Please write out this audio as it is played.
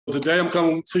Today I'm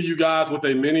coming to you guys with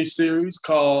a mini series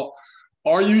called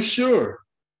Are You Sure?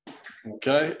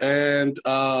 Okay, and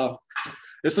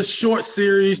it's a short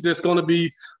series that's going to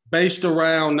be based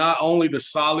around not only the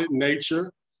solid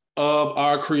nature of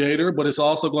our Creator, but it's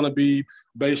also going to be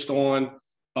based on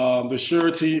the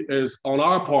surety as on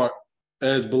our part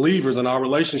as believers in our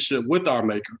relationship with our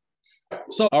Maker.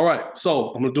 So, all right, so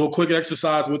I'm going to do a quick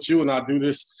exercise with you, and I do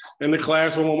this in the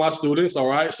classroom with my students, all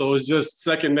right? So it's just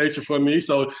second nature for me.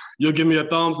 So you'll give me a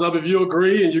thumbs up if you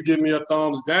agree, and you give me a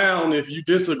thumbs down if you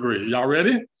disagree. Y'all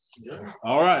ready? Yeah.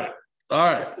 All right.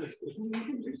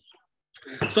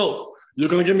 So you're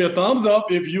going to give me a thumbs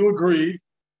up if you agree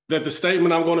that the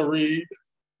statement I'm going to read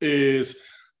is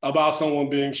about someone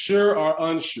being sure or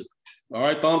unsure. All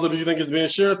right, thumbs up if you think it's being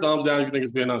sure, thumbs down if you think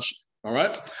it's being unsure. All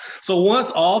right. So once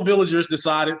all villagers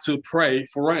decided to pray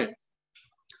for rain.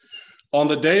 On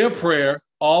the day of prayer,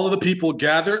 all of the people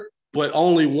gathered, but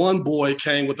only one boy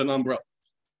came with an umbrella.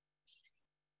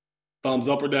 Thumbs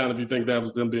up or down if you think that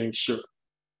was them being sure.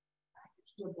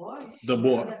 The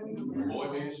boy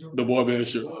being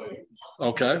sure.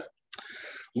 Okay.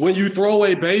 When you throw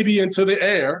a baby into the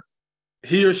air,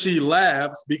 he or she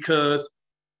laughs because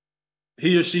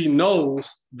he or she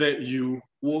knows that you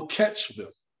will catch them.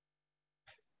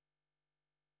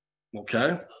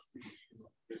 Okay.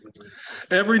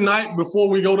 Every night before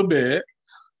we go to bed,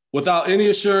 without any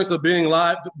assurance of being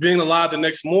alive the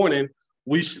next morning,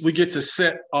 we get to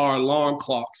set our alarm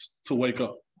clocks to wake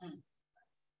up.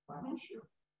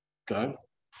 Okay.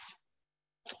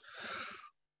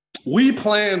 We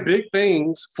plan big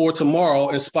things for tomorrow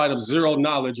in spite of zero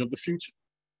knowledge of the future.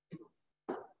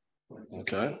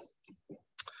 Okay.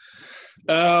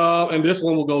 And this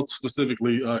one will go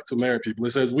specifically to married people.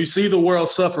 It says, we see the world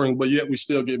suffering, but yet we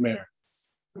still get married.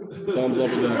 Thumbs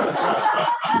up and down.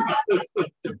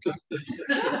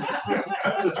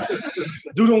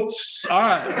 All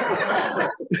right.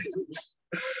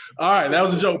 All right, that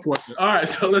was a joke portion. All right,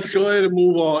 so let's go ahead and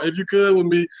move on. If you could with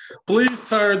me, please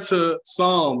turn to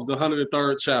Psalms, the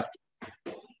 103rd chapter.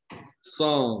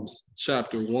 Psalms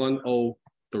chapter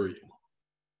 103.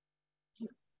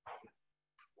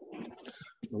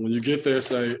 And when you get there,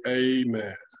 say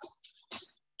amen.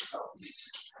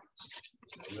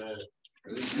 Amen.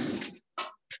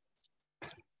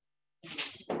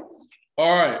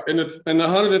 All right, in the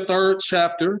 103rd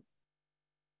chapter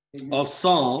of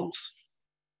Psalms,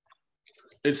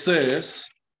 it says,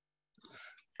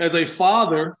 as a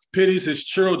father pities his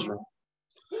children,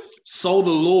 so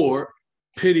the Lord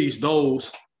pities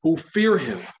those who fear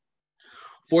him.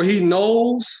 For he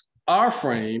knows our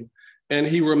frame and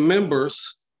he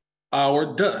remembers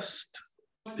our dust.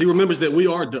 He remembers that we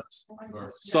are dust.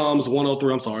 Psalms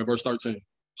 103, verse 13.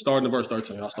 Starting at verse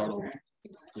 13, I'll start over.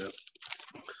 Yeah.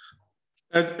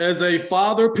 As a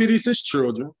father pities his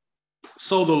children,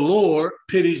 so the Lord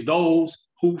pities those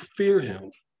who fear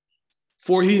him.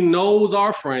 For he knows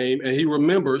our frame and he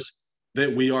remembers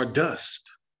that we are dust.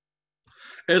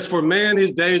 As for man,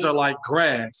 his days are like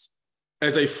grass,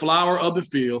 as a flower of the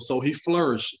field, so he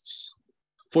flourishes.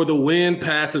 For the wind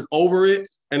passes over it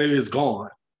and it is gone,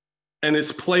 and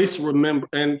its place remembers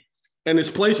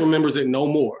it no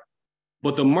more.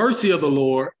 But the mercy of the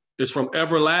Lord is from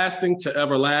everlasting to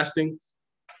everlasting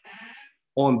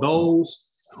on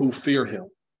those who fear him.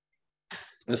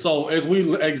 And so as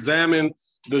we examine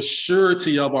the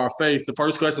surety of our faith, the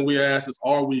first question we ask is,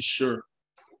 are we sure?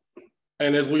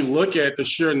 And as we look at the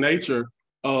sure nature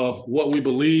of what we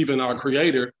believe in our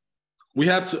Creator,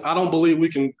 I don't believe we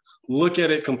can look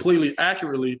at it completely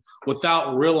accurately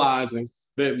without realizing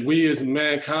that we as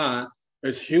mankind,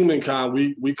 as humankind,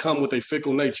 we come with a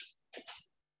fickle nature.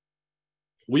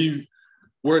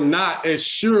 We're not as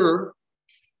sure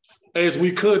as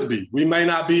we could be. We may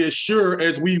not be as sure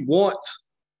as we want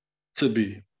to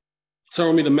be. Turn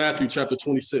with me to Matthew chapter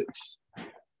 26,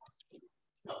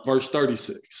 verse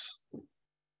 36.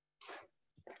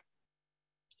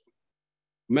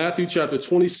 Matthew chapter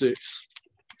 26,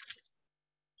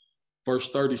 verse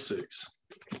 36.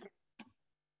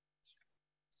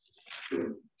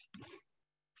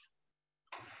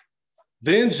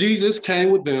 Then Jesus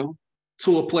came with them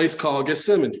to a place called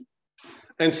Gethsemane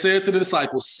and said to the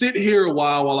disciples, sit here a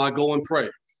while I go and pray.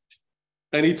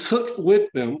 And he took with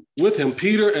him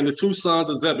Peter and the two sons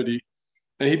of Zebedee,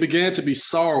 and he began to be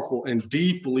sorrowful and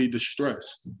deeply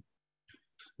distressed.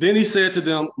 Then he said to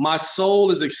them, my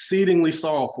soul is exceedingly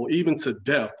sorrowful, even to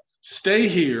death. Stay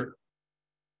here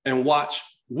and watch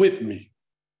with me.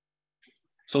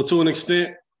 So to an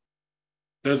extent,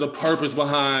 there's a purpose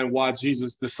behind why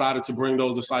Jesus decided to bring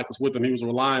those disciples with him. He was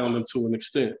relying on them to an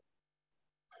extent.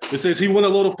 It says he went a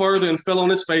little further and fell on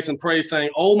his face and prayed, saying,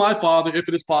 "Oh, my Father, if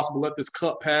it is possible, let this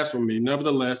cup pass from me.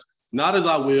 Nevertheless, not as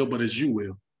I will, but as you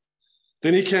will."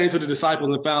 Then he came to the disciples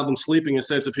and found them sleeping and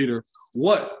said to Peter,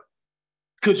 "What?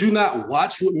 Could you not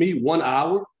watch with me 1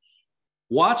 hour?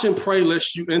 Watch and pray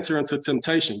lest you enter into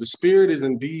temptation. The spirit is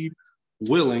indeed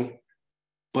willing,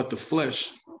 but the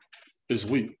flesh is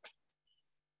weak."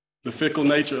 The fickle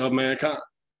nature of mankind.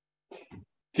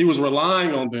 He was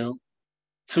relying on them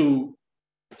to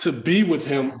be with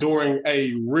him during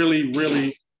a really,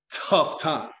 really tough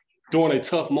time, during a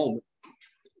tough moment.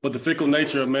 But the fickle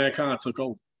nature of mankind took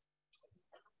over.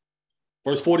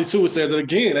 Verse 42, it says that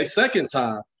again, a second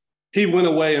time, he went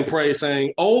away and prayed,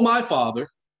 saying, "Oh, my Father,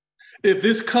 if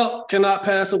this cup cannot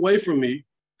pass away from me,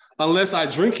 unless I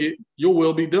drink it, your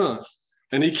will be done."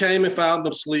 And he came and found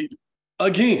them asleep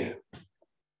again,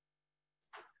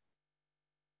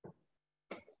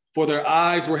 for their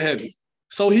eyes were heavy.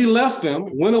 So he left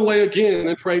them, went away again,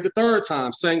 and prayed the third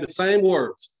time, saying the same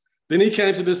words. Then he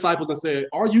came to the disciples and said,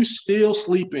 "Are you still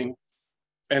sleeping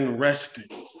and resting?"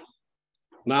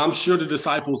 Now, I'm sure the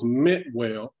disciples meant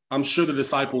well. I'm sure the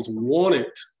disciples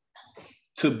wanted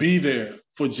to be there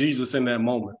for Jesus in that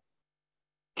moment.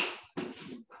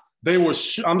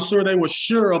 I'm sure they were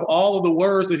sure of all of the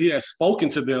words that he had spoken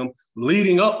to them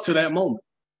leading up to that moment.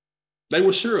 They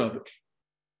were sure of it.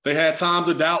 They had times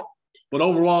of doubt, but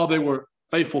overall they were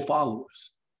faithful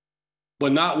followers.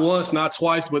 But not once, not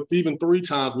twice, but even 3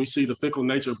 times we see the fickle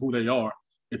nature of who they are.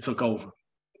 It took over.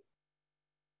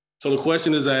 So the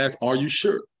question is asked, are you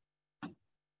sure?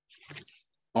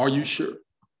 Are you sure?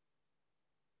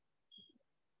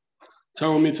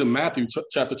 Turn with me to Matthew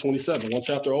chapter 27, 1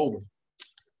 chapter over.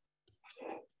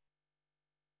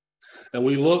 And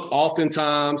we look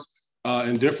oftentimes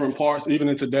in different parts, even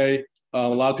in today, a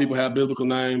lot of people have biblical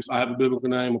names. I have a biblical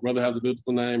name. My brother has a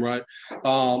biblical name, right?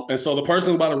 And so the person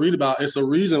I'm about to read about, it's a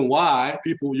reason why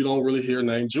you don't really hear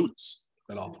named Judas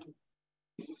that often.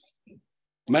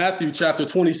 Matthew chapter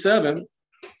 27,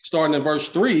 starting in verse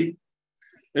 3,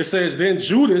 it says, "Then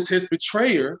Judas, his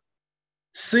betrayer,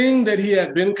 seeing that he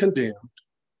had been condemned,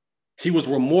 he was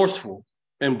remorseful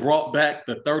and brought back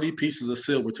the 30 pieces of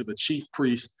silver to the chief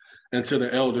priest and to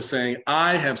the elders, saying,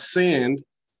 I have sinned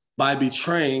by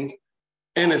betraying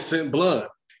innocent blood."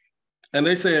 And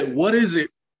they said, "What is it?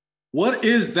 What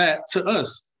is that to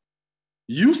us?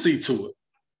 You see to it."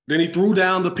 Then he threw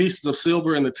down the pieces of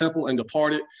silver in the temple and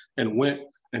departed and went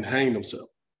and hanged himself.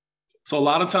 So a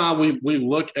lot of time we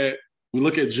look at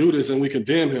Judas and we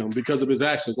condemn him because of his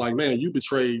actions. Like, man, you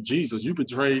betrayed Jesus. You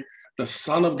betrayed the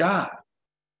Son of God.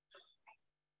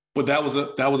 But that was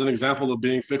an example of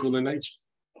being fickle in nature.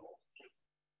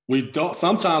 We don't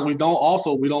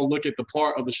look at the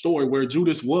part of the story where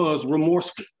Judas was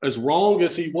remorseful. As wrong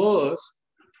as he was,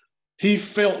 he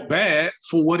felt bad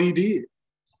for what he did.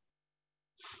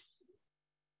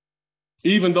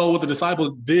 Even though what the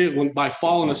disciples did by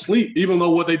falling asleep, even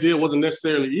though what they did wasn't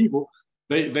necessarily evil,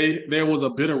 there was a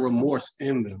bit of remorse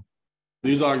in them.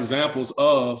 These are examples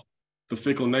of the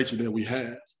fickle nature that we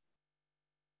have.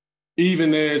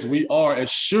 Even as we are as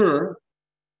sure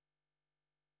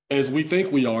as we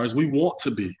think we are, as we want to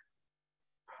be,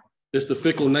 it's the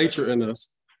fickle nature in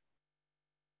us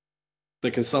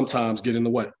that can sometimes get in the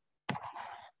way.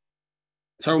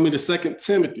 Turn with me to 2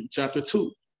 Timothy chapter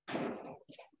 2.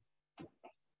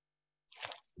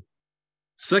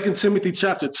 2 Timothy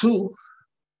chapter 2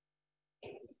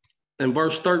 and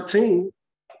verse 13.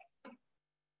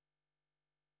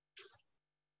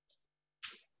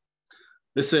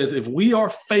 It says, "If we are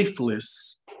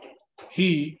faithless,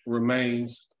 he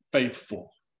remains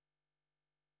faithful.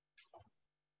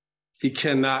 He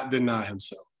cannot deny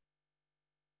himself."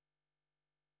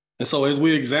 And so as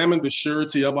we examine the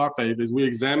surety of our faith, as we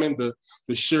examine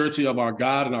the surety of our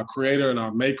God and our Creator and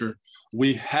our Maker,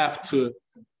 we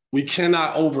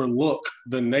cannot overlook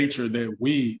the nature that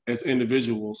we as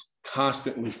individuals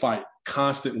constantly fight,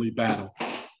 constantly battle,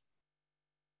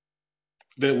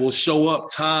 that will show up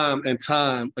time and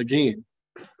time again.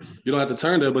 You don't have to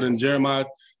turn there, but in Jeremiah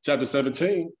chapter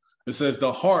 17, it says,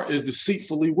 "The heart is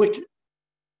deceitfully wicked.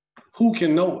 Who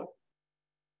can know it?"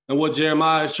 And what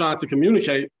Jeremiah is trying to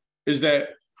communicate is that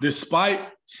despite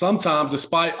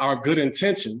our good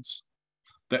intentions,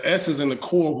 the essence and the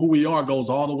core of who we are goes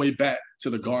all the way back to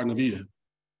the Garden of Eden.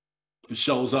 It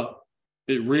shows up.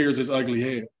 It rears its ugly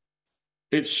head.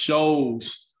 It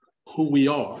shows who we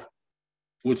are,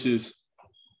 which is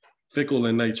fickle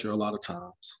in nature a lot of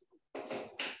times.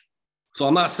 So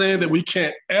I'm not saying that we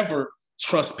can't ever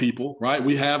trust people, right?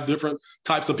 We have different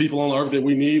types of people on earth that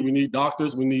we need. We need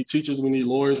doctors, we need teachers, we need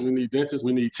lawyers, we need dentists,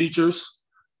 we need teachers,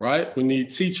 right? We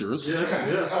need teachers.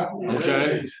 Yeah.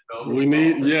 Okay. We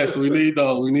need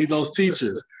those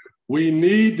teachers. We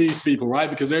need these people, right?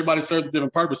 Because everybody serves a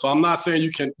different purpose. So I'm not saying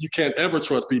you can't ever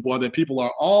trust people or that people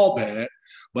are all bad,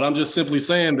 but I'm just simply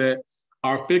saying that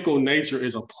our fickle nature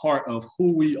is a part of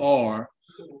who we are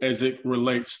as it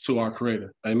relates to our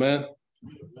Creator. Amen?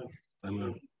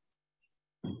 Amen.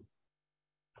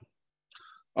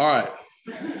 All right.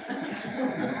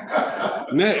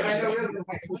 Next.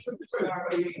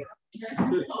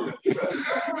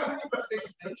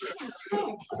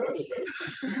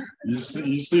 You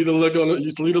see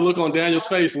the look on Daniel's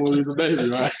face when he was a baby,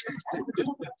 right?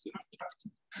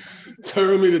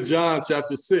 Turn with me to John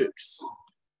chapter 6.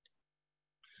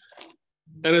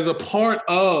 And as a part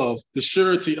of the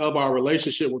surety of our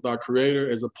relationship with our Creator,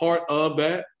 as a part of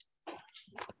that,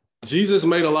 Jesus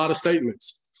made a lot of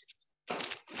statements.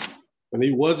 And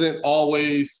he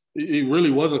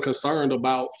really wasn't concerned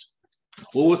about,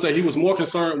 well, we'll say he was more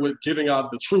concerned with giving out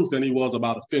the truth than he was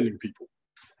about offending people.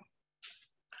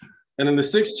 And in the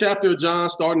 6th chapter of John,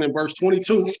 starting in verse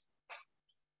 22,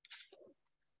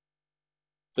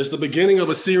 it's the beginning of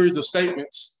a series of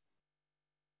statements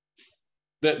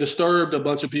that disturbed a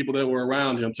bunch of people that were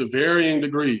around him to varying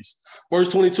degrees. Verse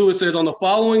 22, it says, on the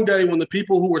following day, when the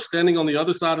people who were standing on the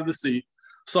other side of the sea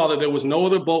saw that there was no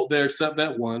other boat there except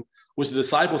that one, which the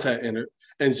disciples had entered,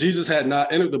 and Jesus had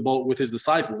not entered the boat with his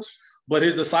disciples, but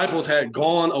his disciples had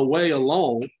gone away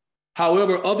alone.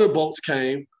 However, other boats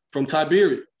came from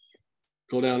Tiberias.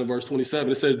 Go down to verse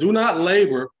 27. It says, do not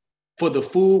labor for the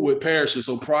food which perishes.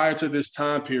 So prior to this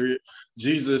time period,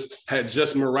 Jesus had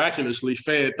just miraculously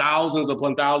fed thousands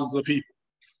upon thousands of people.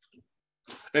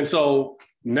 And so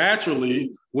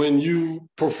naturally, when you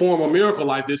perform a miracle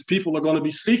like this, people are going to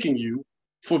be seeking you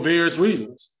for various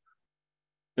reasons.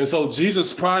 And so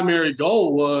Jesus' primary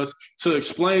goal was to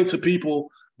explain to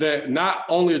people that not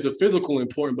only is the physical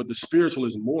important, but the spiritual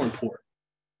is more important.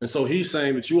 And so he's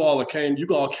saying that you all came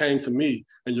to me,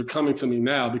 and you're coming to me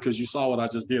now because you saw what I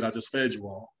just did. I just fed you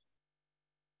all.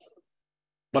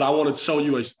 But I wanted to show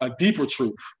you a deeper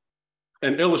truth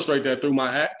and illustrate that through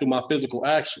my physical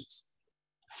actions.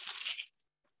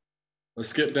 Let's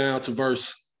skip down to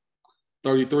verse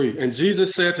 33. And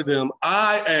Jesus said to them,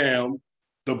 I am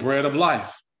the bread of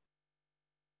life.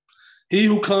 He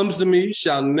who comes to me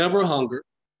shall never hunger,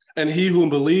 and he who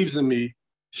believes in me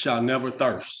shall never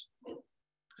thirst.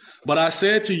 But I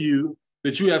said to you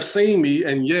that you have seen me,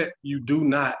 and yet you do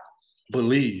not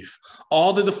believe.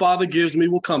 All that the Father gives me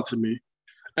will come to me,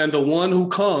 and the one who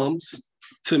comes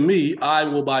to me I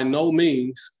will by no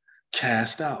means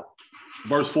cast out.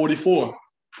 Verse 44.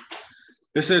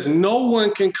 It says, no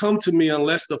one can come to me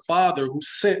unless the Father who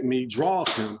sent me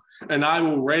draws him, and I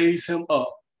will raise him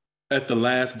up at the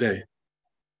last day.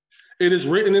 It is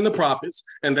written in the prophets,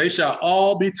 and they shall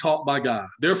all be taught by God.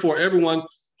 Therefore, everyone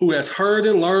who has heard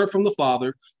and learned from the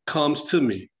Father comes to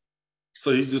me.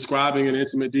 So he's describing in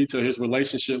intimate detail his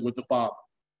relationship with the Father.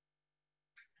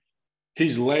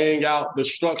 He's laying out the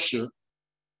structure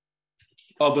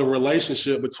of the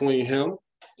relationship between him,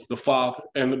 the Father,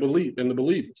 and the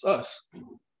believers, us.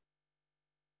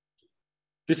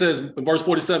 He says in verse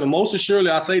 47, most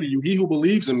assuredly I say to you, he who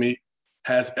believes in me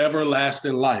has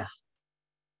everlasting life.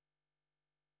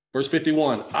 Verse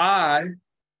 51, I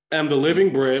am the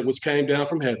living bread which came down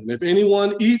from heaven. If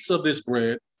anyone eats of this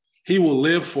bread, he will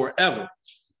live forever.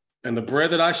 And the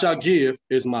bread that I shall give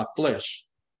is my flesh,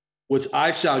 which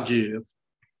I shall give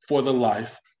for the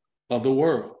life of the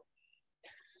world.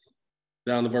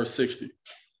 Down to verse 60.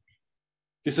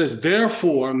 He says,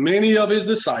 therefore, many of his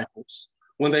disciples,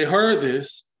 when they heard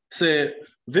this, said,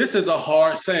 this is a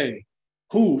hard saying.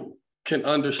 Who can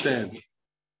understand it?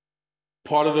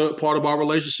 Part of our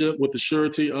relationship with the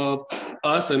surety of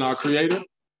us and our Creator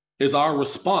is our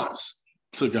response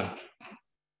to God.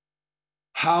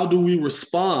 How do we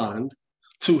respond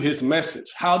to his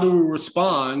message? How do we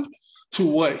respond to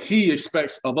what he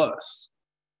expects of us?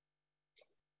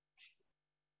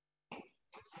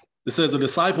 It says the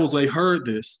disciples, they heard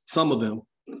this, some of them.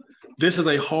 This is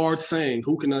a hard saying.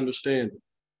 Who can understand it?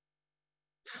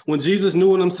 When Jesus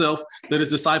knew in himself that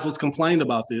his disciples complained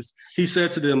about this, he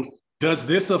said to them, does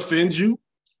this offend you?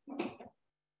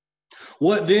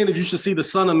 What then if you should see the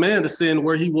Son of Man descend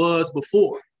where he was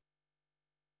before?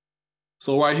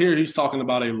 So right here, he's talking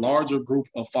about a larger group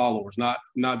of followers,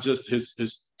 not just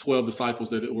his 12 disciples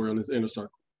that were in his inner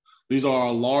circle. These are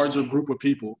a larger group of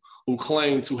people who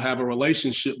claim to have a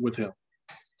relationship with him.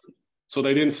 So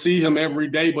they didn't see him every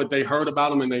day, but they heard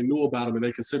about him and they knew about him and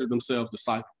they considered themselves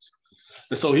disciples.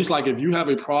 And so he's like, if you have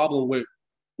a problem with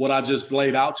what I just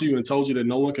laid out to you and told you that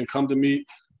no one can come to me,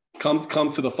 come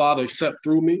to the Father except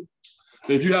through me,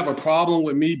 If you have a problem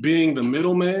with me being the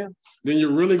middleman, then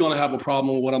you're really going to have a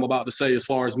problem with what I'm about to say as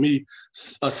far as me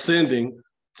ascending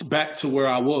back to where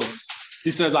I was.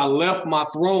 He says, I left my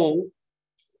throne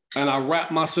and I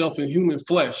wrapped myself in human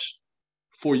flesh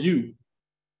for you.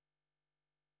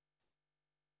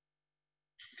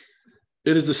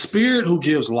 It is the spirit who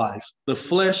gives life. The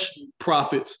flesh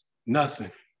profits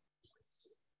nothing.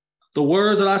 The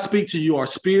words that I speak to you are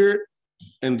spirit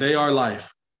and they are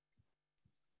life.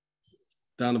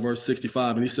 Down to verse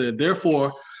 65. And he said,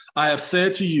 therefore, I have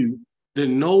said to you that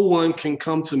no one can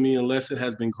come to me unless it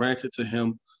has been granted to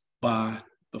him by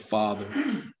the Father.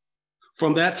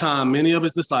 From that time, many of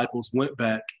his disciples went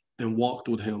back and walked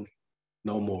with him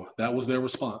no more. That was their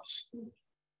response.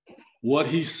 What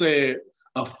he said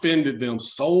offended them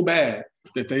so bad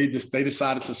that they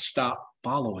decided to stop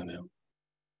following him.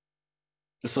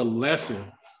 It's a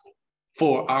lesson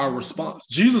for our response.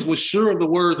 Jesus was sure of the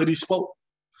words that he spoke.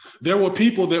 There were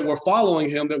people that were following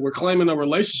him, that were claiming a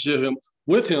relationship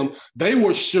with him. They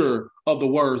were sure of the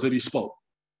words that he spoke.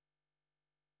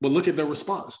 But look at their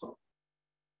response, though.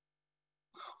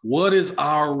 What is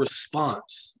our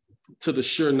response to the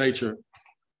sure nature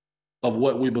of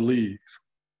what we believe?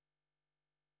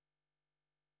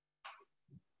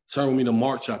 Turn with me to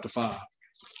Mark chapter 5.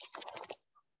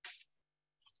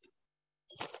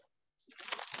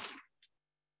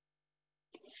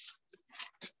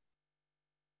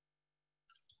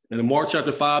 And in Mark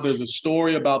chapter 5, there's a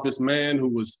story about this man who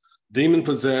was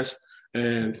demon-possessed,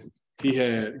 and he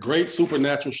had great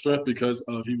supernatural strength because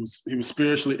he was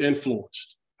spiritually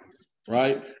influenced,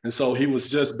 right? And so he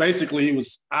was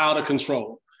out of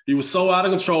control. He was so out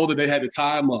of control that they had to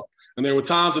tie him up. And there were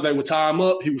times that they would tie him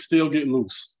up, he was still getting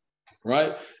loose,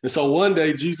 right? And so one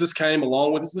day, Jesus came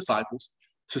along with his disciples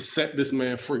to set this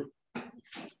man free.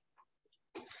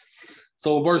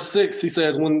 So verse 6, he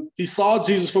says, when he saw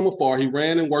Jesus from afar, he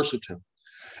ran and worshiped him.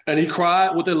 And he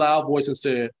cried with a loud voice and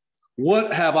said,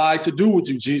 what have I to do with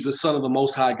you, Jesus, Son of the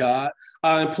Most High God?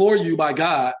 I implore you by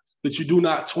God that you do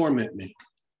not torment me.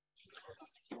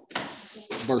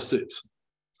 Verse 6,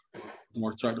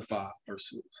 Mark chapter 5, verse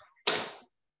 6.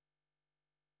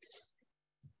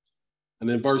 And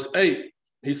then verse 8,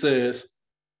 he says,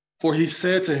 for he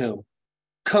said to him,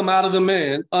 come out of the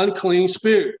man, unclean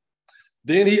spirit.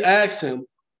 Then he asked him,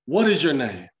 what is your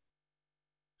name?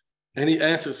 And he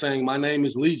answered, saying, my name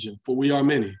is Legion, for we are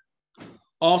many.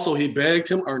 Also, he begged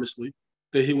him earnestly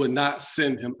that he would not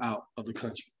send him out of the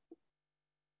country.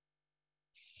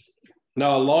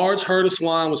 Now, a large herd of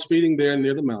swine was feeding there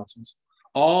near the mountains.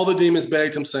 All the demons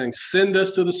begged him, saying, send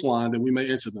us to the swine that we may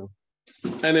enter them.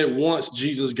 And at once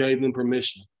Jesus gave them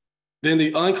permission. Then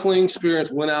the unclean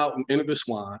spirits went out and entered the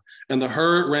swine, and the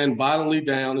herd ran violently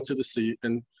down into the sea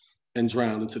and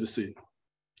drowned into the sea.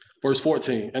 Verse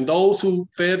 14, and those who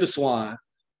fed the swine,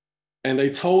 and they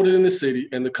told it in the city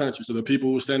and the country. So the people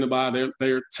who were standing by,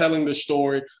 they're telling the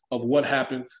story of what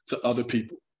happened to other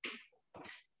people.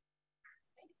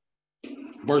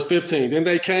 Verse 15, then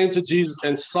they came to Jesus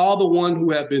and saw the one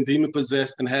who had been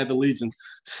demon-possessed and had the legion,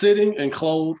 sitting and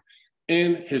clothed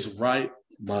in his right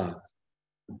mind.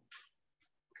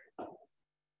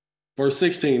 Verse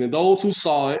 16, and those who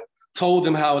saw it told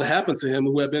them how it happened to him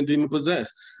who had been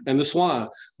demon-possessed and the swine.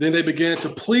 Then they began to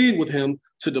plead with him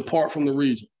to depart from the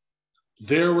region.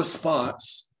 Their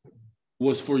response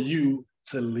was for you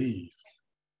to leave.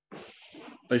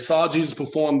 They saw Jesus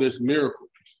perform this miracle,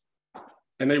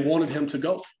 and they wanted him to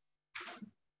go.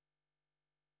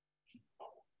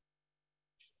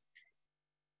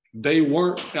 They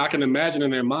weren't, I can imagine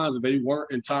in their minds that they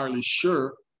weren't entirely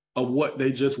sure of what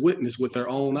they just witnessed with their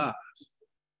own eyes.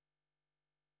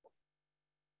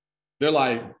 They're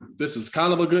like, this is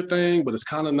kind of a good thing, but it's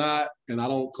kind of not, and I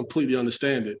don't completely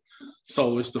understand it.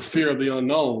 So it's the fear of the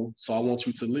unknown, so I want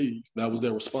you to leave. That was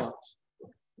their response.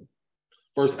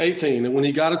 Verse 18, and when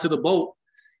he got into the boat,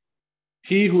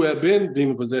 he who had been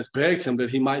demon-possessed begged him that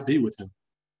he might be with him.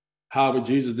 However,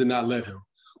 Jesus did not let him.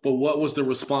 But what was the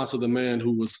response of the man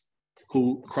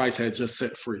who Christ had just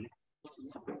set free?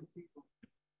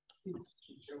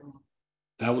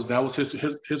 That was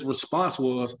his response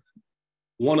was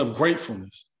one of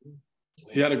gratefulness.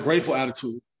 He had a grateful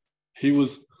attitude. It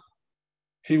was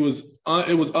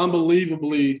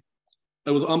unbelievable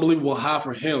high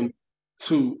for him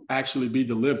to actually be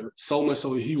delivered. So much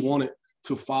so that he wanted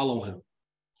to follow him.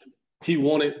 He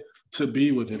wanted to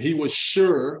be with him. He was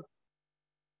sure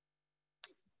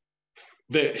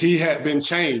that he had been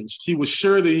changed. He was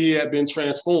sure that he had been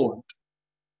transformed.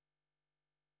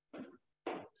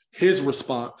 His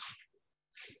response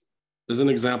is an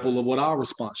example of what our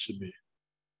response should be.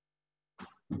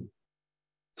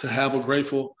 To have a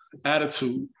grateful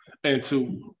attitude and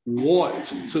to want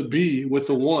to be with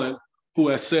the one who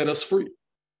has set us free.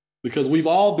 Because we've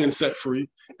all been set free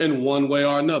in one way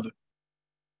or another.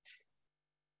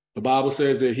 The Bible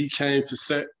says that he came to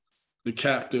set the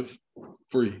captive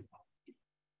free.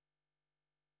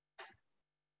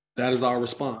 That is our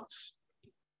response.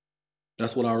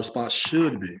 That's what our response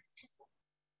should be.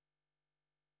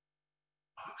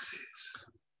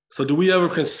 So do we ever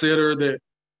consider that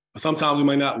sometimes we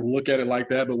may not look at it like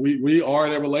that, but we are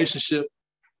in a relationship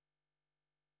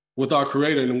with our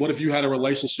Creator. And what if you had a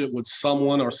relationship with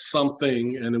someone or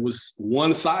something and it was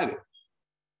one-sided?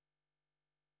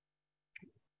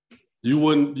 You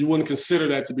wouldn't consider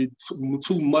that to be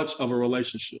too much of a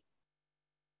relationship.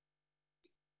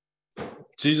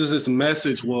 Jesus'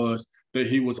 message was that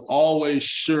he was always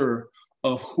sure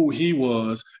of who he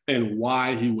was and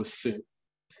why he was sent.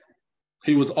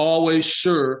 He was always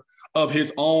sure of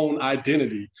his own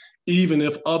identity, even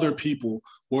if other people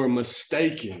were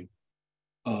mistaken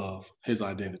of his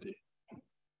identity.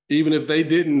 Even if they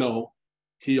didn't know,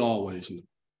 he always knew.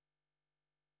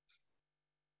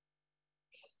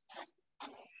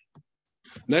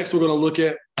 Next, we're going to look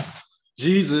at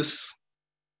Jesus,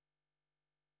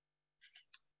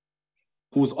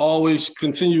 who was always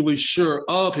continually sure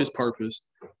of his purpose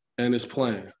and his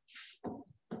plan.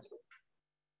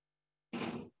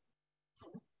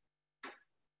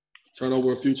 Turn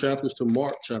over a few chapters to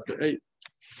Mark chapter 8.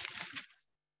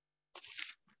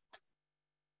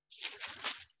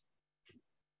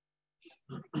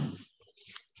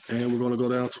 And we're going to go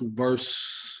down to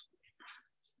verse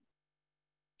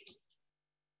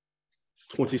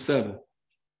 27.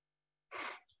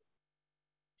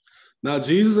 Now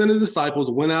Jesus and his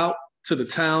disciples went out to the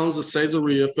towns of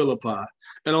Caesarea Philippi.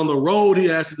 And on the road,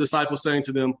 he asked his disciples, saying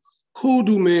to them, "Who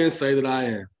do men say that I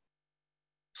am?"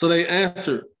 So they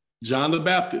answered, "John the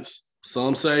Baptist.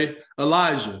 Some say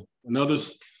Elijah, and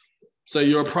others say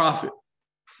you're a prophet."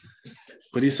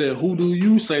 But he said, "Who do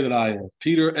you say that I am?"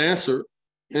 Peter answered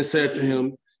and said to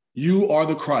him, "You are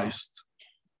the Christ."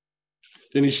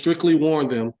 Then he strictly warned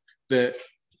them that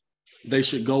they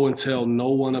should go and tell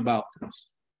no one about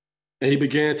this. And he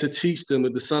began to teach them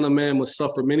that the Son of Man must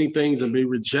suffer many things and be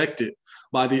rejected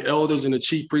by the elders and the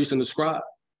chief priests and the scribes.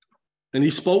 And he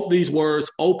spoke these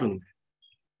words openly.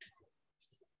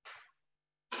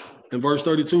 In verse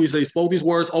 32, he says, he spoke these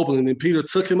words openly, and then Peter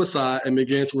took him aside and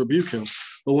began to rebuke him.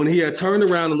 But when he had turned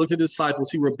around and looked at the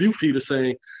disciples, he rebuked Peter,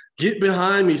 saying, "Get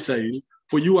behind me, Satan,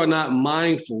 for you are not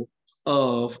mindful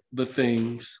of the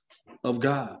things of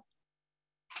God."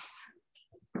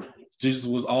 Jesus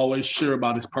was always sure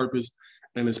about his purpose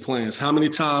and his plans. How many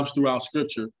times throughout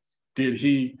Scripture did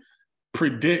he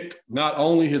predict not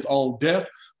only his own death,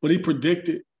 but he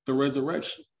predicted the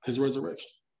resurrection, his resurrection?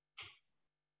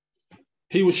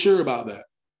 He was sure about that.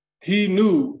 He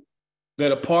knew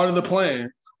that a part of the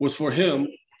plan was for him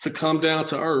to come down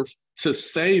to earth to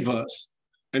save us,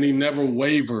 and he never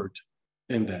wavered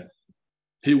in that.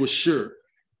 He was sure.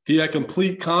 He had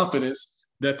complete confidence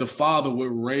that the Father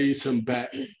would raise him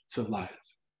back to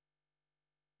life.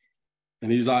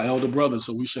 And he's our elder brother,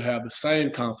 so we should have the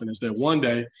same confidence that one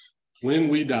day when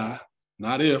we die,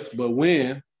 not if, but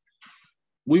when,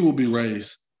 we will be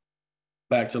raised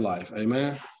back to life.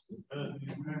 Amen?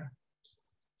 Amen.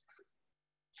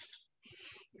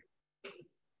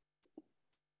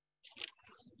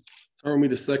 Turn me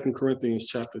to 2 Corinthians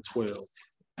chapter 12.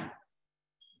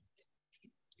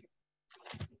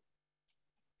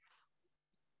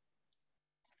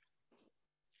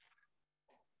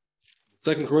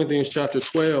 2 Corinthians chapter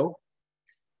 12.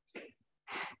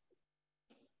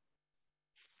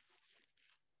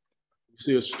 You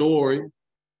see a story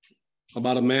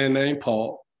about a man named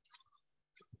Paul.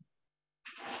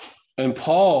 And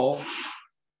Paul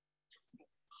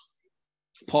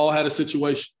had a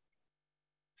situation.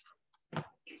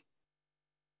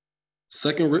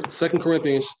 2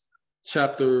 Corinthians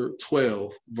chapter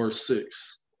 12, verse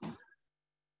 6.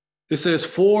 It says,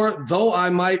 "For though I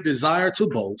might desire to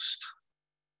boast,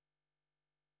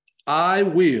 I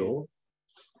will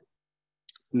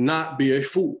not be a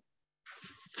fool,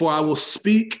 for I will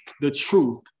speak the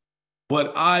truth,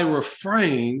 but I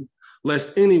refrain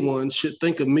lest anyone should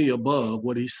think of me above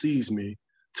what he sees me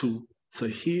to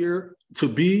hear, to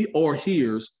be or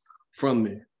hears from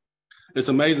me." It's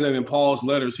amazing that in Paul's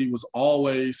letters, he was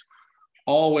always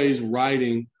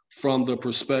writing from the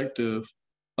perspective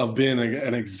of being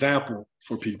an example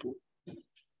for people.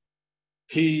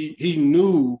 He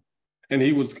knew, and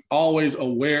he was always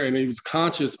aware, and he was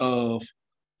conscious of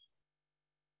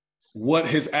what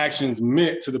his actions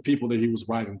meant to the people that he was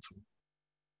writing to.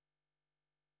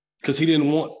 Because he didn't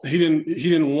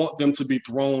want them to be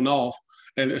thrown off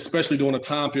and especially during a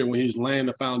time period when he's laying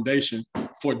the foundation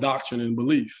for doctrine and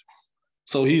belief.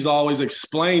 So he's always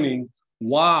explaining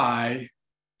why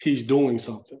he's doing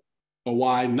something or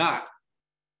why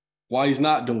he's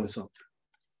not doing something.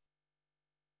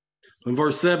 In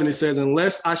verse 7, it says,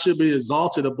 unless I should be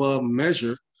exalted above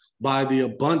measure by the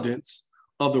abundance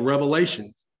of the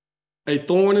revelations, a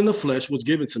thorn in the flesh was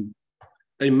given to me,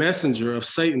 a messenger of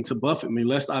Satan to buffet me,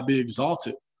 lest I be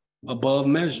exalted above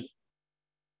measure.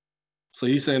 So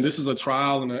he's saying this is a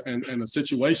trial and a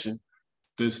situation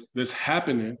that's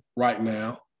happening right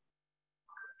now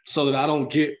so that I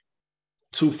don't get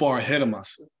too far ahead of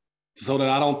myself, so that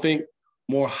I don't think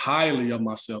more highly of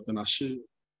myself than I should.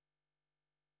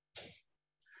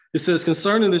 It says,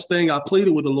 concerning this thing, I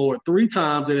pleaded with the Lord 3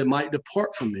 times that it might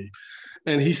depart from me.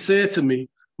 And he said to me,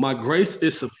 my grace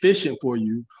is sufficient for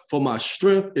you, for my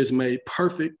strength is made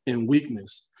perfect in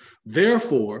weakness.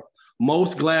 Therefore,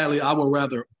 most gladly, I will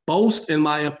rather boast in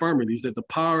my infirmities, that the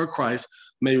power of Christ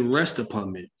may rest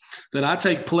upon me. That I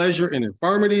take pleasure in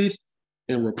infirmities,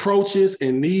 in reproaches,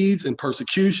 in needs, in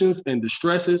persecutions, and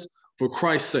distresses for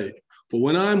Christ's sake. For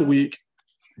when I'm weak,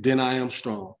 then I am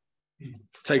strong.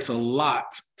 Takes a lot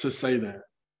to say that.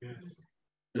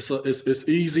 It's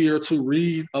easier to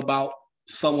read about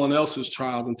someone else's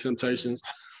trials and temptations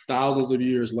thousands of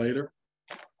years later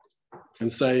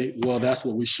and say, well, that's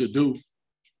what we should do.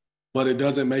 But it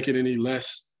doesn't make it any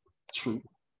less true.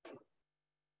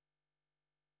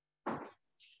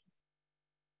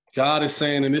 God is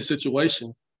saying in this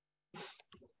situation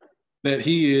that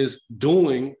he is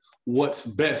doing what's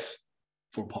best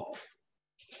for Paul.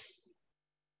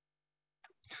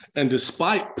 And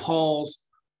despite Paul's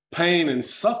pain and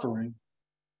suffering,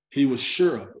 he was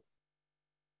sure of it.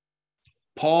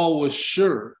 Paul was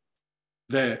sure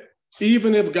that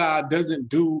even if God doesn't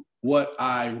do what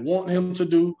I want him to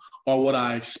do or what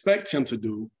I expect him to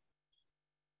do,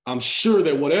 I'm sure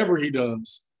that whatever he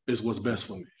does is what's best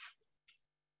for me.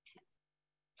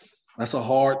 That's a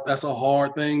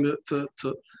hard thing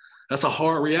that's a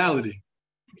hard reality.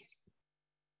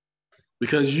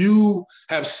 Because you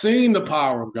have seen the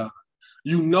power of God.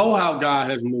 You know how God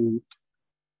has moved.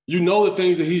 You know the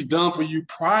things that he's done for you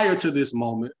prior to this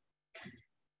moment.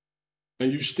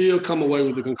 And you still come away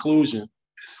with the conclusion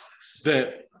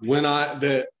that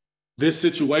this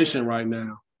situation right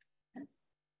now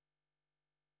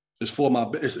is for my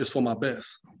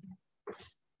best.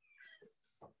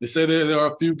 They say there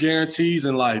are a few guarantees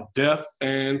in life: death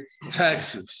and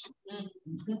taxes.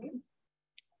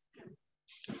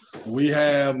 We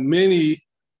have many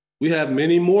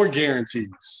more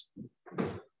guarantees.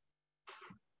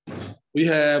 We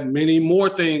have many more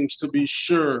things to be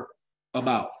sure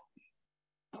about.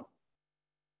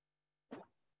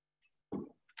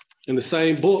 In the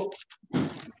same book,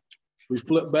 we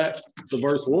flip back to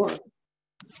verse 1.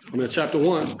 Chapter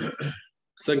 1,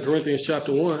 2 Corinthians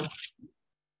chapter 1.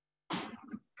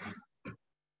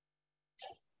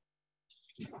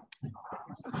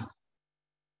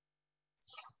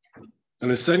 And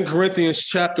in 2 Corinthians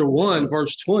chapter 1,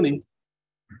 verse 20,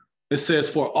 it says,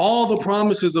 for all the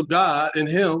promises of God in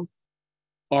him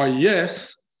are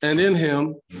yes, and in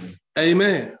him,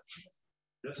 amen.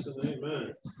 Yes and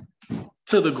amen.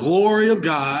 To the glory of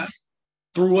God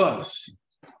through us.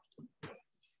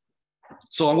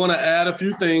 So I'm going to add a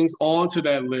few things onto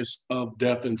that list of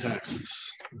death and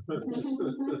taxes.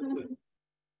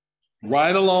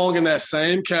 Right along in that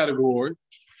same category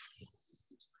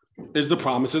is the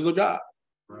promises of God.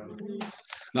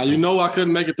 Now, you know I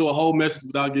couldn't make it through a whole message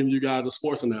without giving you guys a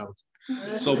sports analogy.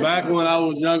 So back when I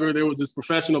was younger, there was this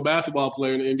professional basketball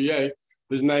player in the NBA.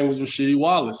 His name was Rasheed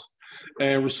Wallace.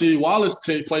 And Rasheed Wallace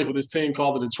played for this team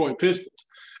called the Detroit Pistons.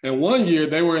 And one year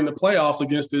they were in the playoffs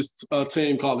against this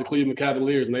team called the Cleveland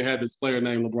Cavaliers, and they had this player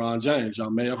named LeBron James. Y'all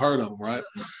may have heard of him, right?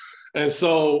 And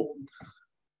so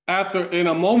in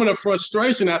a moment of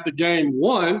frustration after game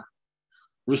 1,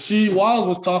 Rasheed Wallace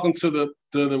was talking to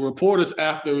the reporters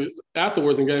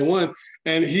afterwards in game 1,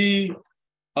 and he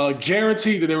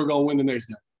guaranteed that they were going to win the next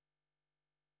game.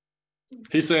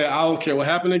 He said, I don't care what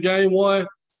happened in game 1,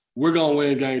 we're going to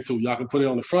win game 2. Y'all can put it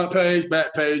on the front page,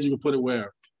 back page, you can put it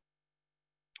wherever.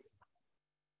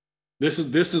 This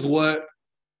is what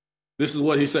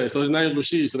he said. So his name is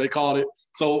Rasheed. So they called it.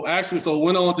 So it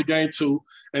went on to game 2,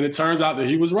 and it turns out that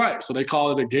he was right. So they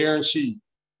called it a guarantee.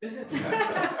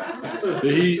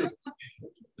 He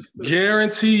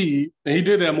guaranteed, and he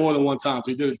did that more than one time.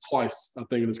 So he did it twice, I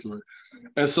think, in his career.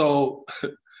 And so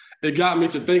it got me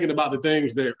to thinking about the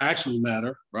things that actually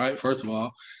matter, right? First of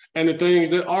all, and the things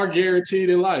that are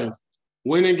guaranteed in life.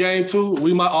 Winning game 2,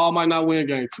 we might not win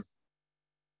game 2.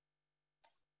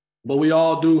 But we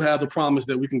all do have the promise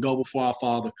that we can go before our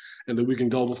Father and that we can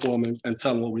go before him and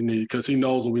tell him what we need, because he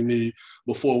knows what we need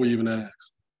before we even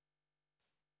ask.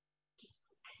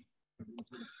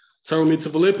 Turn with me to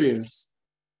Philippians,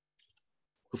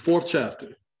 the 4th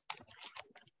chapter.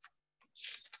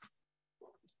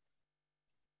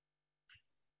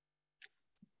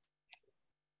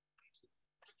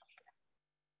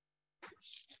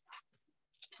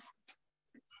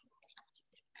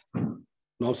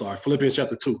 No, I'm sorry, Philippians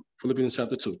chapter 2. Philippians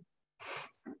chapter 2.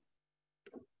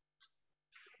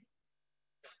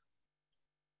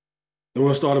 And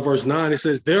we'll start at verse 9. It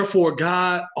says, therefore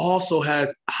God also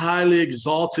has highly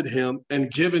exalted him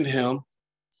and given him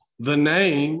the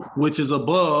name which is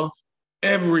above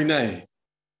every name,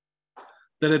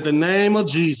 that at the name of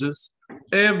Jesus,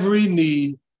 every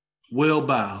knee will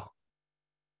bow,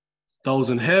 those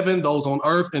in heaven, those on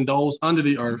earth, and those under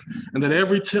the earth, and that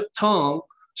every tongue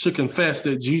should confess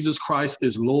that Jesus Christ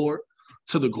is Lord,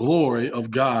 to the glory of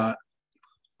God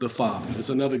the Father. It's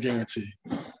another guarantee.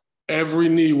 Every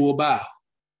knee will bow.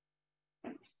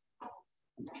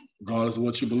 Regardless of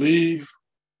what you believe,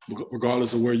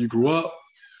 regardless of where you grew up,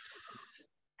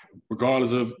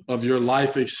 regardless of your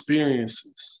life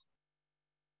experiences,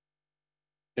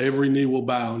 every knee will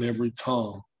bow and every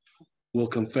tongue will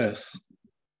confess.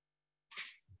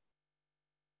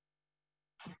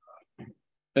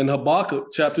 In Habakkuk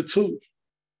chapter 2,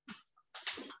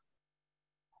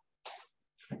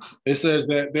 it says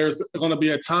that there's going to be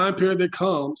a time period that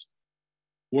comes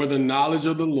where the knowledge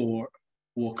of the Lord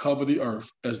will cover the earth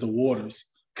as the waters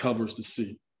covers the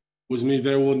sea, which means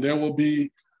there will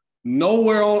be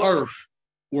nowhere on earth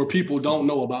where people don't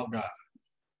know about God.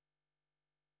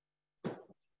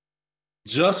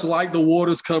 Just like the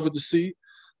waters covered the sea,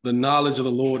 the knowledge of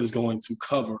the Lord is going to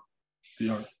cover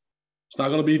the earth. It's not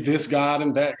going to be this God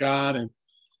and that God and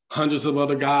hundreds of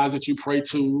other gods that you pray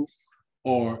to,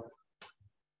 or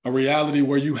a reality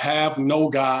where you have no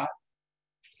God.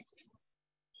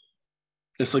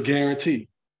 It's a guarantee.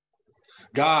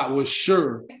 God was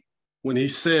sure when he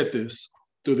said this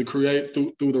through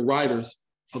the writers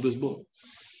of this book.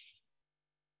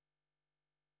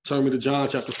 Turn me to John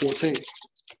chapter 14.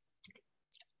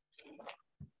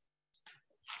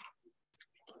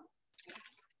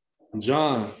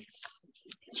 John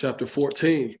chapter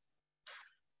 14.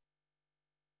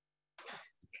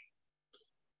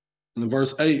 In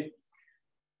verse 8.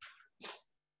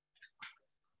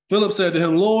 Philip said to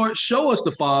him, Lord, show us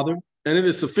the Father, and it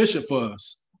is sufficient for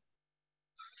us.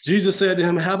 Jesus said to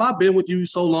him, have I been with you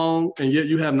so long, and yet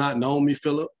you have not known me,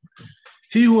 Philip?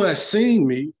 He who has seen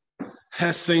me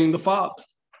has seen the Father.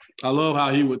 I love how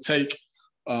he would take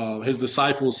his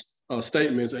disciples'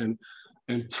 statements and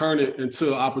turn it into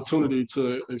an opportunity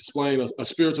to explain a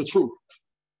spiritual truth.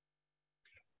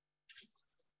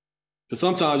 Because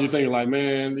sometimes you're thinking like,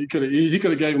 man, he could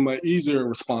have gave him an easier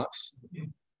response.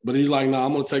 But he's like, no,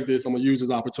 I'm going to take this. I'm going to use this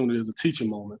opportunity as a teaching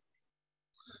moment.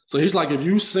 So he's like, if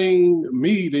you've seen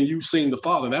me, then you've seen the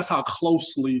Father. That's how cool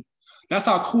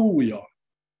we are.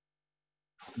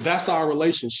 That's our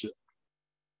relationship.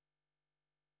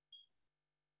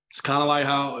 It's kind of like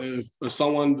how if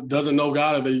someone doesn't know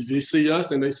God, if they see us,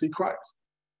 then they see Christ.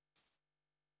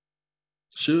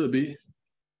 Should be.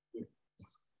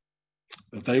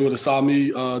 If they would have saw me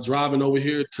driving over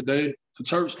here today to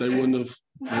church, they wouldn't have.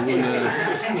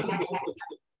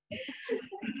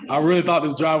 I really thought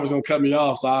this driver was gonna cut me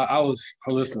off, so I was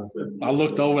listening. I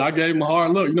looked over. I gave him a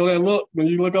hard look. You know that look when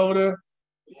you look over there?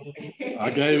 I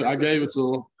gave it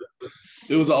to him.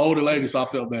 It was an older lady, so I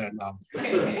felt bad now.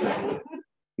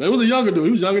 It was a younger dude.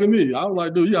 He was younger than me. I was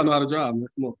like, dude, you gotta know how to drive, man.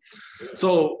 Come on.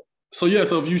 So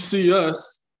if you see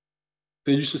us,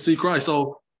 then you should see Christ.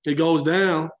 So it goes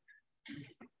down,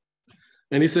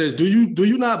 and he says, do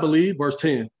you not believe? Verse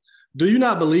 10. Do you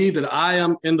not believe that I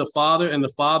am in the Father and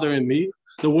the Father in me?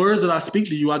 The words that I speak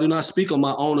to you, I do not speak on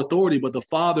my own authority, but the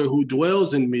Father who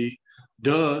dwells in me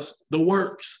does the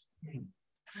works.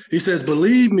 He says,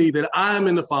 believe me that I am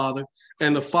in the Father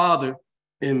and the Father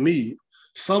in me.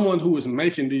 Someone who is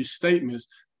making these statements,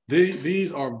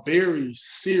 these are very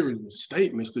serious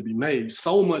statements to be made,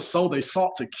 so much so they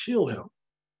sought to kill him.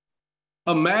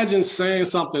 Imagine saying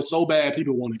something so bad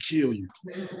people want to kill you.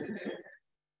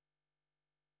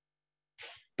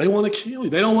 They want to kill you.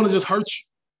 They don't want to just hurt you.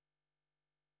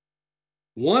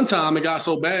 One time it got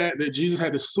so bad that Jesus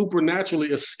had to supernaturally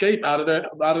escape out of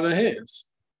their hands.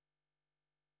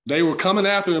 They were coming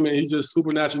after him and he just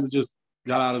supernaturally just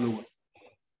got out of the way.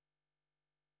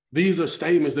 These are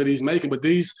statements that he's making, but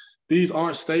these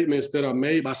aren't statements that are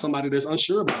made by somebody that's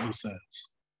unsure about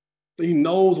themselves. He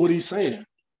knows what he's saying.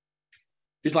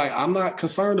 He's like, I'm not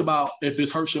concerned about if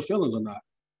this hurts your feelings or not.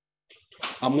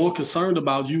 I'm more concerned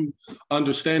about you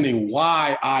understanding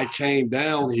why I came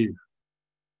down here.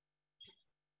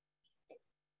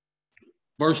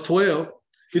 Verse 12,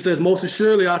 he says, most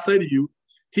assuredly I say to you,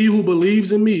 he who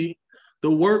believes in me, the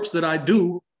works that I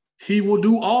do, he will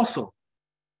do also.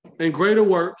 And greater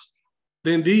works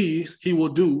than these he will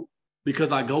do,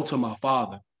 because I go to my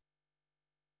Father.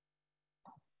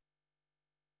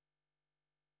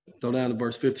 Go down to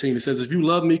verse 15. It says, if you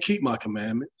love me, keep my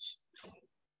commandments.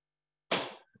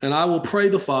 And I will pray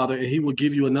the Father, and he will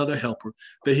give you another helper,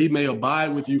 that he may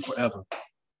abide with you forever.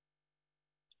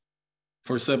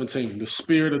 Verse 17, the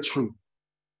Spirit of truth,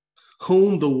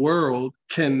 whom the world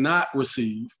cannot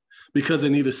receive, because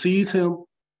it neither sees him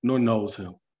nor knows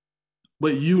him.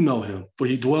 But you know him, for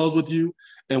he dwells with you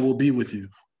and will be with you.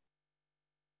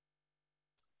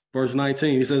 Verse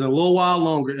 19, he says, in a little while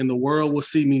longer, and the world will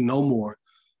see me no more,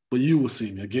 but you will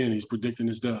see me. Again, he's predicting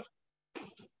his death.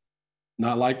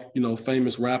 Not like,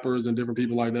 famous rappers and different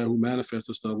people like that who manifest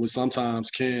this stuff, which sometimes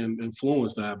can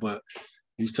influence that, but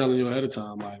he's telling you ahead of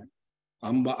time, like,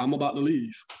 I'm about to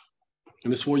leave,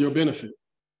 and it's for your benefit.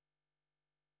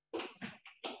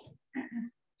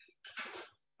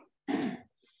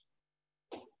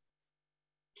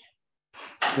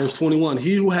 Verse 21,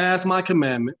 he who has my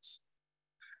commandments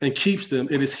and keeps them,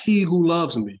 it is he who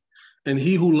loves me. And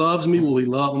he who loves me will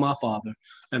love my Father,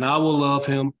 and I will love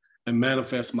him and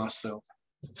manifest myself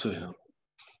to him.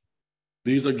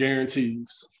 These are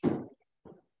guarantees.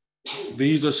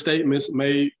 These are statements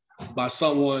made by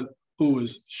someone who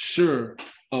is sure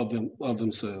of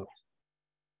themselves.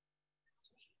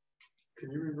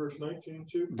 Can you read verse 19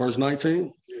 too? Verse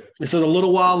 19? Yeah. It says, a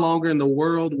little while longer and the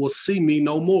world will see me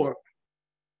no more,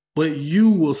 but you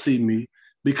will see me.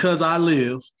 Because I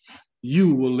live,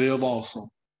 you will live also.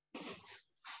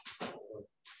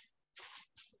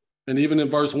 And even in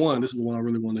verse 1, this is the one I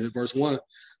really want to hit. Verse 1,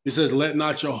 it says, let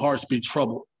not your hearts be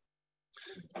troubled.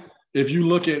 If you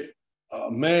look at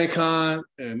mankind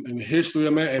and the history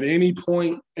of man, at any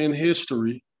point in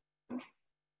history,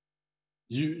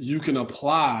 you can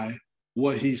apply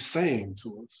what he's saying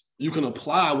to us. You can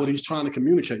apply what he's trying to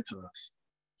communicate to us.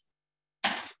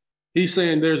 He's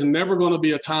saying there's never going to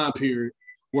be a time period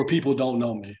where people don't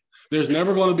know me. There's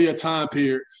never going to be a time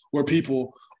period where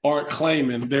people aren't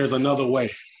claiming there's another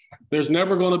way. There's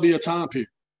never going to be a time period.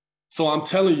 So I'm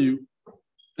telling you,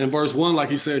 in verse 1, like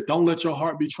he says, don't let your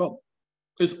heart be troubled.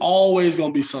 It's always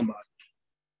going to be somebody.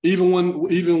 Even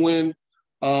when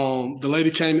the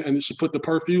lady came and she put the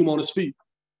perfume on his feet,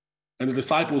 and the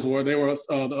disciples the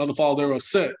other fall, they were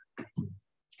upset.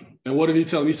 And what did he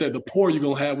tell them? He said, the poor you're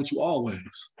going to have with you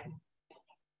always.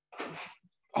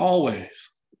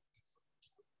 Always.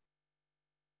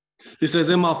 He says,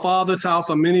 in my Father's house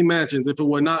are many mansions. If it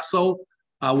were not so,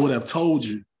 I would have told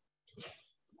you.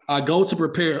 I go to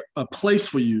prepare a place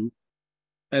for you.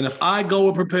 And if I go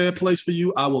and prepare a place for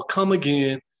you, I will come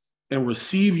again and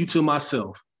receive you to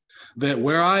myself, that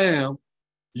where I am,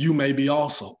 you may be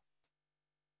also.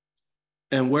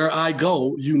 And where I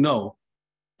go, you know,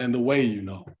 and the way you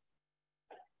know.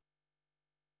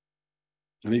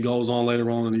 And he goes on later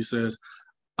on and he says,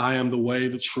 I am the way,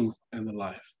 the truth, and the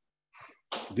life.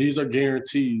 These are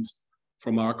guarantees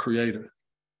from our Creator.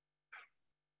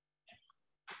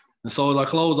 And so as I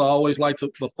close, I always like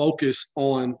to focus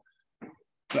on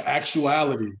the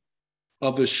actuality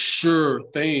of the sure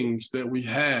things that we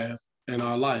have in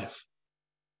our life.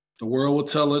 The world will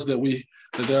tell us that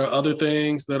there are other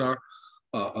things that are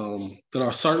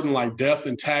certain, like death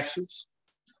and taxes.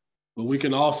 But we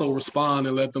can also respond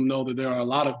and let them know that there are a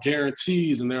lot of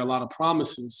guarantees and there are a lot of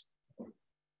promises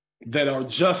that are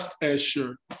just as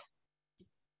sure.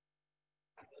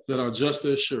 That are just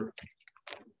as sure.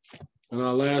 And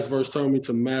our last verse turned me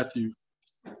to Matthew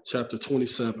chapter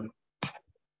 27.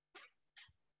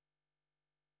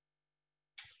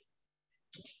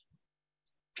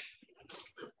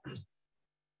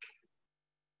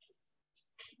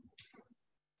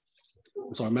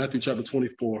 I'm sorry, Matthew chapter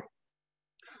 24.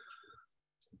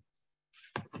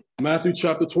 Matthew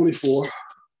chapter 24.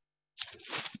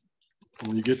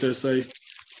 When you get there, say,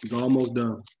 he's almost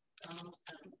done.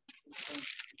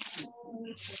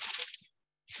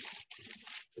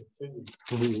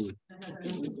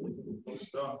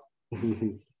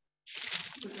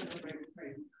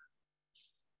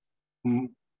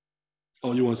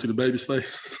 Oh, you want to see the baby's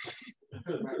face?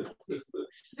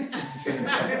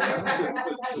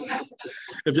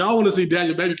 If y'all want to see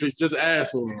Daniel baby face, just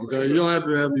ask for him, okay? You don't have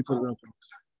to have me put it up.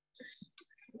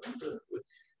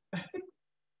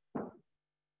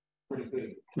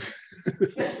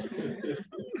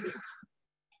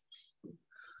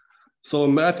 So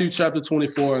in Matthew chapter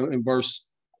 24 and verse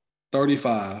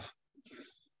 35,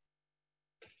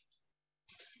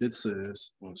 It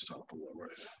says, let's try to pull it right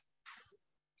here.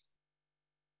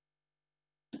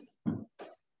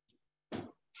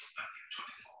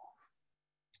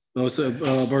 No, it says,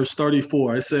 verse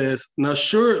 34. It says, now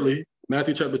surely,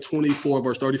 Matthew chapter 24,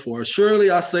 verse 34,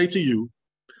 surely I say to you,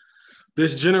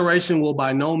 this generation will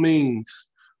by no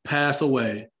means pass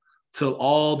away till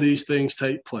all these things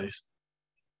take place.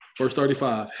 Verse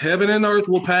 35, heaven and earth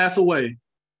will pass away,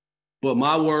 but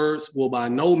my words will by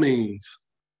no means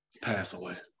pass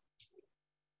away.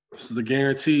 This is the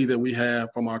guarantee that we have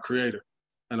from our Creator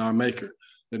and our Maker,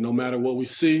 that no matter what we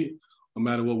see, no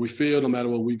matter what we feel, no matter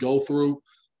what we go through,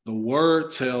 the Word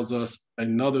tells us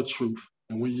another truth,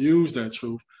 and we use that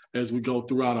truth as we go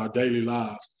throughout our daily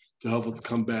lives to help us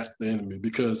combat the enemy,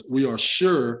 because we are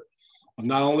sure of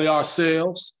not only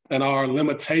ourselves and our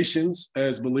limitations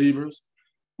as believers,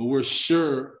 but we're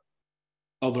sure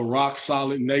of the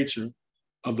rock-solid nature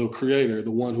of the Creator,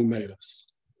 the one who made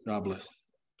us. God bless.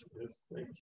 Yes, thank you.